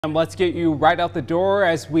Let's get you right out the door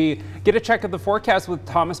as we get a check of the forecast with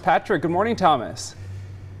Thomas Patrick. Good morning, Thomas.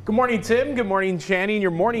 Good morning, Tim. Good morning, Channing. Your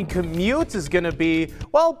morning commute is going to be,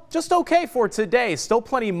 well, just okay for today. Still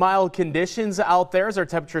plenty mild conditions out there as our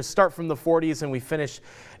temperatures start from the 40s and we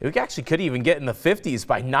actually could even get in the 50s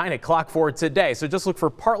by 9 o'clock for today. So just look for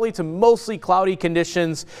partly to mostly cloudy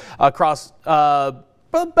conditions across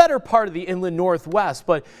the better part of the inland northwest,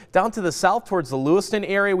 but down to the south towards the Lewiston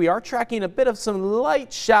area, we are tracking a bit of some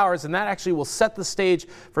light showers, and that actually will set the stage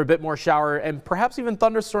for a bit more shower and perhaps even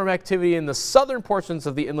thunderstorm activity in the southern portions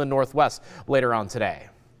of the inland northwest later on today.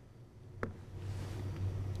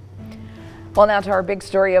 Well, now to our big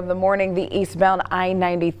story of the morning. The eastbound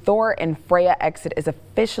I-90 Thor and Freya exit is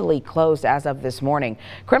officially closed as of this morning.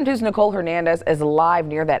 KREM 2's Nicole Hernandez is live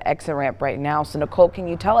near that exit ramp right now. So Nicole, can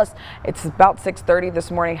you tell us, it's about 6:30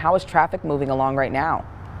 this morning. How is traffic moving along right now?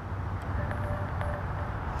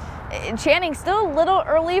 Channing, still a little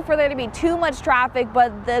early for there to be too much traffic,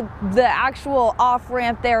 but the actual off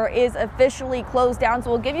ramp there is officially closed down. So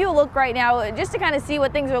we'll give you a look right now just to kind of see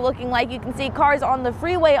what things are looking like. You can see cars on the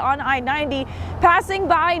freeway on I-90 passing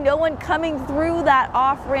by, no one coming through that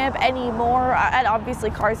off ramp anymore, and obviously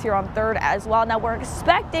cars here on 3rd as well. Now we're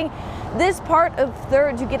expecting this part of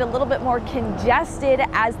 3rd to get a little bit more congested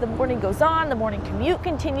as the morning goes on. The morning commute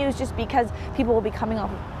continues just because people will be coming off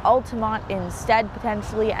of Altamont instead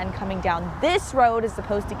potentially and coming down this road as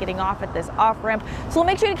opposed to getting off at this off ramp. So we'll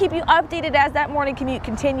make sure to keep you updated as that morning commute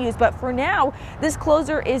continues. But for now, this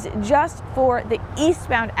closure is just for the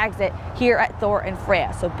eastbound exit here at Thor and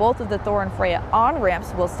Freya. So both of the Thor and Freya on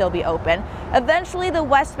ramps will still be open. Eventually the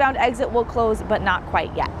westbound exit will close, but not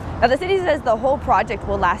quite yet. Now the city says the whole project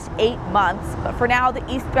will last 8 months, but for now the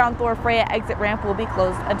eastbound Thor Freya exit ramp will be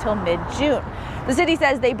closed until mid-June. The city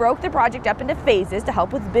says they broke the project up into phases to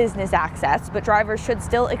help with business access, but drivers should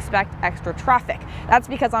still expect extra traffic. That's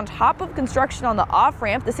because on top of construction on the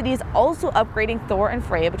off-ramp, the city is also upgrading Thor and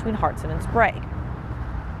Freya between Hartson and Sprague.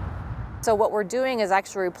 So what we're doing is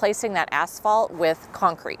actually replacing that asphalt with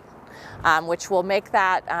concrete, which will make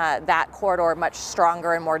that corridor much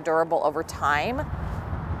stronger and more durable over time.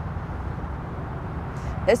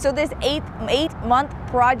 So this eight-month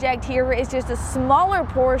project here is just a smaller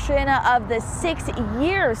portion of the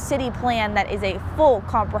 6-year city plan that is a full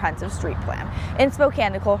comprehensive street plan. In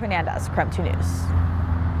Spokane, Nicole Hernandez, KREM 2 News.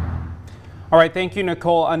 All right, thank you,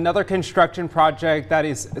 Nicole. Another construction project that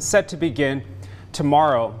is set to begin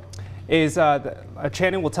tomorrow is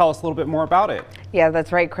Channing will tell us a little bit more about it. Yeah,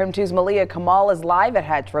 that's right. KREM 2's Malia Kamal is live at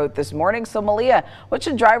Hatch Road this morning. So Malia, what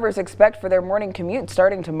should drivers expect for their morning commute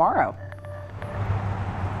starting tomorrow?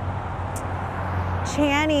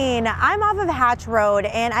 Channing, I'm off of Hatch Road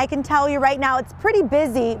and I can tell you right now it's pretty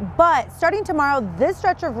busy, but starting tomorrow this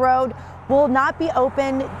stretch of road will not be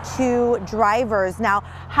open to drivers. Now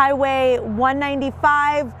Highway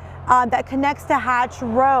 195 that connects to Hatch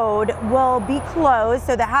Road will be closed,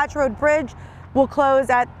 so the Hatch Road Bridge will close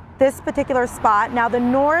at this particular spot. Now the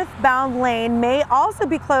northbound lane may also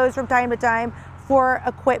be closed from time to time for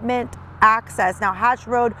equipment access. Now Hatch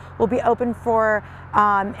Road will be open for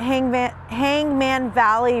Hangman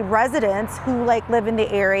Valley residents who live in the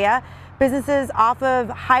area. Businesses off of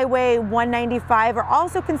Highway 195 are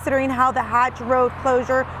also considering how the Hatch Road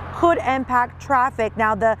closure could impact traffic.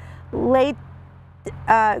 Now the Lake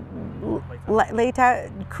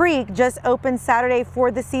Creek just opened Saturday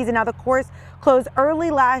for the season. Now the course closed early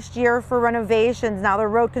last year for renovations. Now the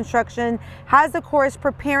road construction has the course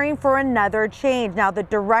preparing for another change. Now the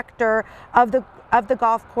director of the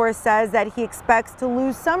golf course says that he expects to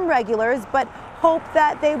lose some regulars, but hope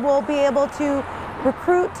that they will be able to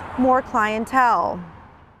recruit more clientele.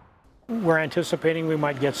 We're anticipating we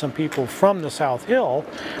might get some people from the South Hill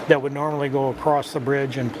that would normally go across the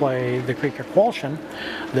bridge and play the Creek at Qualshin.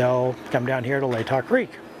 They'll come down here to Latah Creek.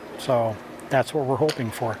 So that's what we're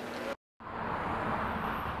hoping for.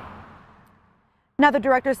 Now the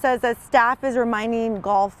director says that staff is reminding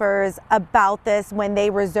golfers about this when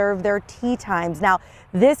they reserve their tee times. Now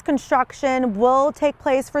this construction will take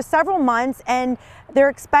place for several months and they're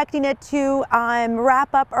expecting it to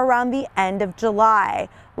wrap up around the end of July.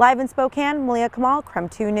 Live in Spokane, Malia Kamal,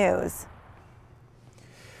 KREM 2 News.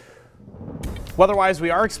 Weather-wise, we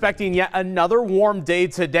are expecting yet another warm day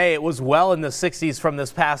today. It was well in the 60s from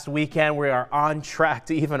this past weekend. We are on track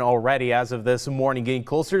to even already as of this morning, getting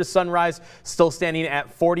closer to sunrise, still standing at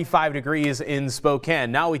 45 degrees in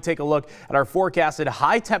Spokane. Now we take a look at our forecasted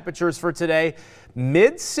high temperatures for today.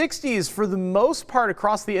 Mid-60s for the most part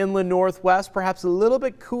across the inland northwest, perhaps a little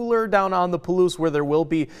bit cooler down on the Palouse where there will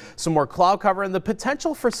be some more cloud cover and the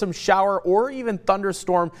potential for some shower or even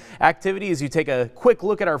thunderstorm activity. As you take a quick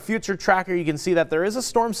look at our future tracker, you can see see that there is a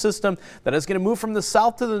storm system that is going to move from the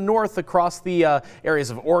south to the north across the areas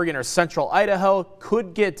of Oregon or central Idaho.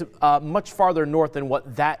 Could get much farther north than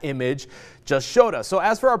what that image just showed us. So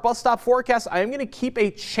as for our bus stop forecast, I am going to keep a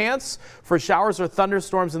chance for showers or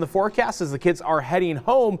thunderstorms in the forecast as the kids are heading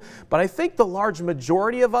home. But I think the large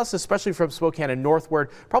majority of us, especially from Spokane and northward,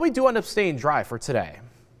 probably do end up staying dry for today.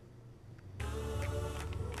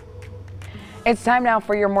 It's time now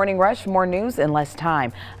for your morning rush. More news in less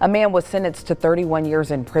time. A man was sentenced to 31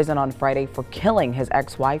 years in prison on Friday for killing his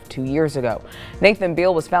ex-wife 2 years ago. Nathan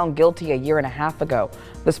Beal was found guilty a year and a half ago.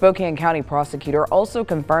 The Spokane County prosecutor also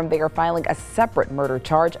confirmed they are filing a separate murder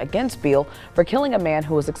charge against Beal for killing a man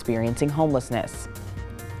who was experiencing homelessness.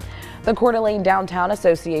 The Coeur d'Alene Downtown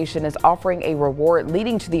Association is offering a reward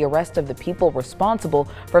leading to the arrest of the people responsible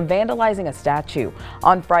for vandalizing a statue.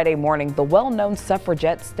 On Friday morning, the well-known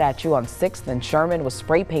suffragette statue on 6th and Sherman was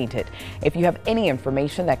spray painted. If you have any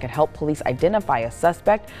information that could help police identify a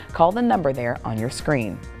suspect, call the number there on your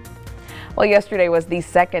screen. Well, yesterday was the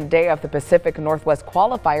second day of the Pacific Northwest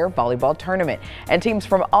Qualifier Volleyball Tournament, and teams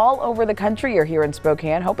from all over the country are here in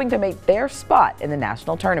Spokane hoping to make their spot in the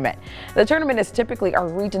national tournament. The tournament is typically our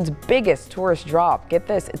region's biggest tourist draw. Get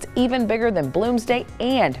this, it's even bigger than Bloomsday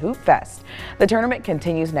and Hoop Fest. The tournament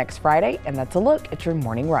continues next Friday, and that's a look at your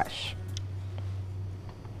morning rush.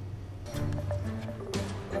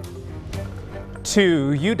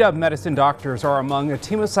 Two UW medicine doctors are among a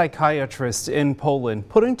team of psychiatrists in Poland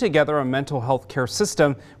putting together a mental health care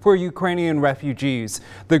system for Ukrainian refugees.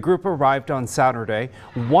 The group arrived on Saturday.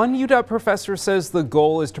 One UW professor says the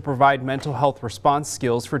goal is to provide mental health response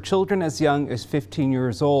skills for children as young as 15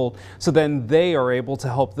 years old, so then they are able to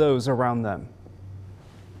help those around them.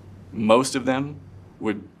 Most of them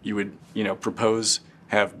you would propose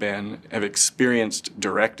have experienced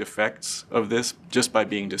direct effects of this just by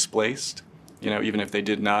being displaced. Even if they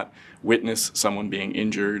did not witness someone being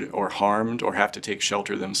injured or harmed or have to take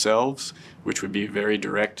shelter themselves, which would be very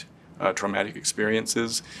direct traumatic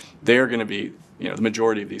experiences, they are going to be, the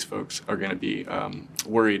majority of these folks are going to be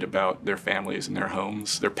worried about their families and their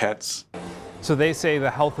homes, their pets. So they say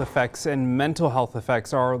the health effects and mental health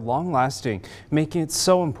effects are long-lasting, making it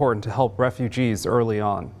so important to help refugees early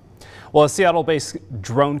on. Well, a Seattle-based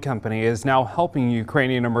drone company is now helping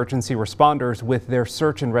Ukrainian emergency responders with their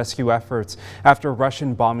search and rescue efforts after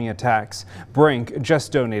Russian bombing attacks. Brink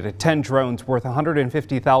just donated 10 drones worth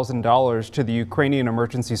 $150,000 to the Ukrainian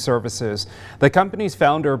emergency services. The company's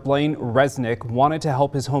founder, Blaine Resnick, wanted to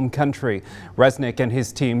help his home country. Resnick and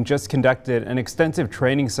his team just conducted an extensive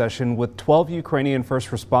training session with 12 Ukrainian first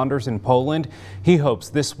responders in Poland. He hopes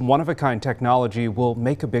this one-of-a-kind technology will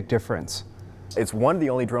make a big difference. It's one of the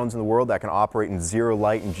only drones in the world that can operate in zero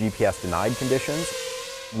light and GPS denied conditions.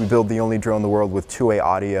 We build the only drone in the world with two-way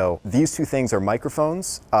audio. These two things are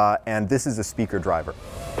microphones, and this is a speaker driver.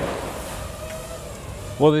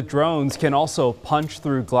 Well, the drones can also punch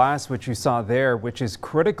through glass, which you saw there, which is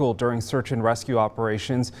critical during search and rescue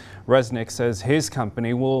operations. Resnick says his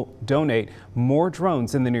company will donate more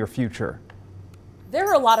drones in the near future. There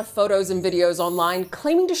are a lot of photos and videos online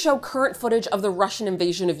claiming to show current footage of the Russian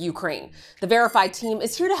invasion of Ukraine. The Verified team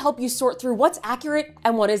is here to help you sort through what's accurate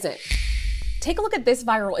and what isn't. Take a look at this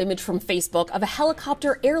viral image from Facebook of a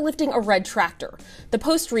helicopter airlifting a red tractor. The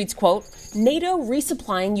post reads, quote, "NATO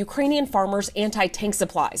resupplying Ukrainian farmers anti-tank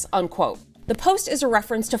supplies," unquote. The post is a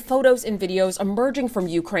reference to photos and videos emerging from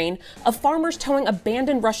Ukraine of farmers towing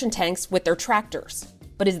abandoned Russian tanks with their tractors.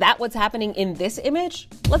 But is that what's happening in this image?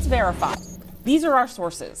 Let's verify. These are our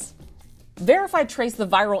sources. Verified traced the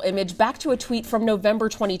viral image back to a tweet from November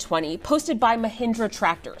 2020 posted by Mahindra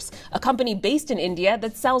Tractors, a company based in India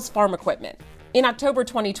that sells farm equipment. In October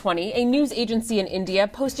 2020, a news agency in India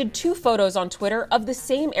posted 2 photos on Twitter of the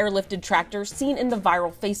same airlifted tractor seen in the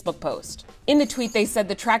viral Facebook post. In the tweet, they said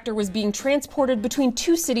the tractor was being transported between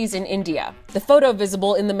 2 cities in India. The photo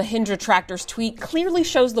visible in the Mahindra Tractors tweet clearly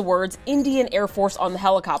shows the words Indian Air Force on the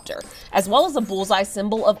helicopter, as well as a bullseye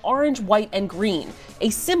symbol of orange, white, and green,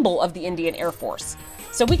 a symbol of the Indian Air Force.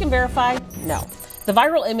 So we can verify, no. The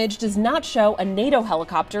viral image does not show a NATO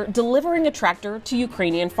helicopter delivering a tractor to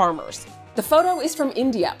Ukrainian farmers. The photo is from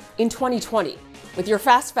India in 2020. With your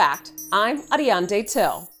Fast Fact, I'm Ariane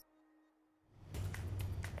Till.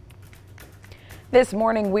 This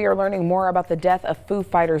morning, we are learning more about the death of Foo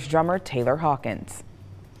Fighters drummer Taylor Hawkins.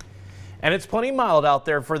 And it's plenty mild out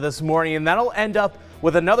there for this morning, and that'll end up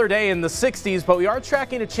with another day in the 60s, but we are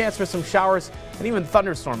tracking a chance for some showers and even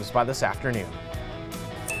thunderstorms by this afternoon.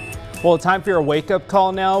 Well, time for your wake-up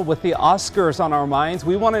call now. With the Oscars on our minds,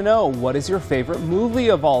 we want to know, what is your favorite movie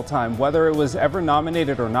of all time, whether it was ever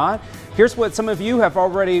nominated or not? Here's what some of you have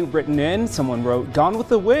already written in. Someone wrote Gone with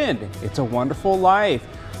the Wind, It's a Wonderful Life.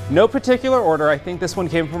 No particular order. I think this one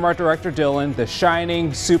came from our director Dylan. The Shining,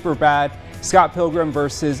 Superbad, Scott Pilgrim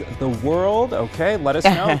versus the World. Okay, let us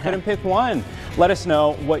know. Couldn't pick one. Let us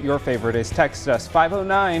know what your favorite is. Text us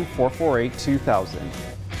 509-448-2000.